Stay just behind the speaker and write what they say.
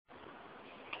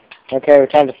Okay, we're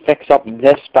trying to fix up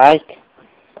this bike.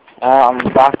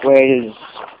 The back wheel is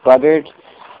buggered.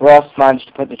 Ross managed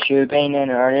to put the tube bean in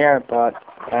earlier, but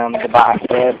the back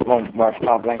wheel won't work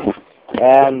properly.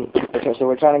 So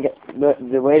we're trying to get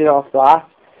the wheel off that,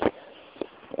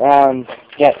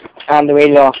 get the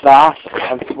wheel off that,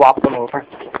 and swap them over.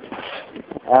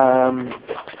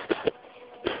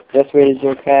 This wheel is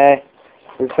okay.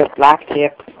 We put black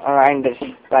tape around it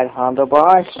by the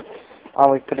handlebars,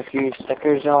 and we put a few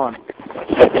stickers on,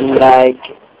 like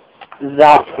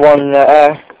that one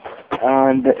there,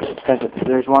 and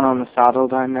there's one on the saddle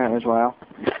down there as well.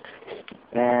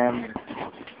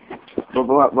 But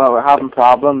we're having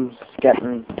problems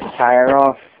getting the tire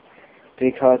off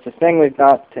because the thing we've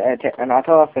got to take the nut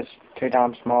off is too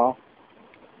damn small.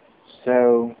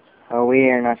 So we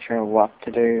are not sure what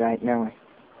to do right now.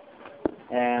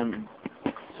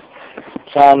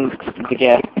 Trying to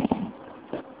get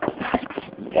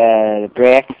the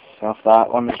brakes off that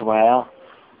one as well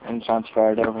and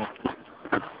transfer it over.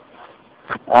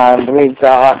 And we've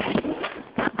got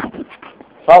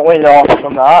front wheel off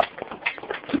from that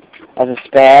as a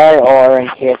spare, or in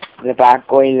case the back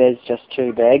wheel is just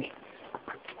too big.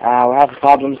 We're having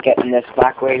problems getting this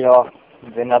back wheel off.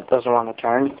 The nut doesn't want to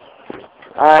turn.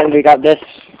 And we got this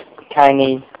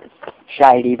tiny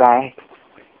shiny bag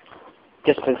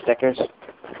just for the stickers,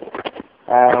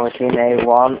 which we may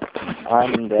want,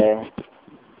 and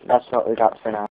that's what we got for now.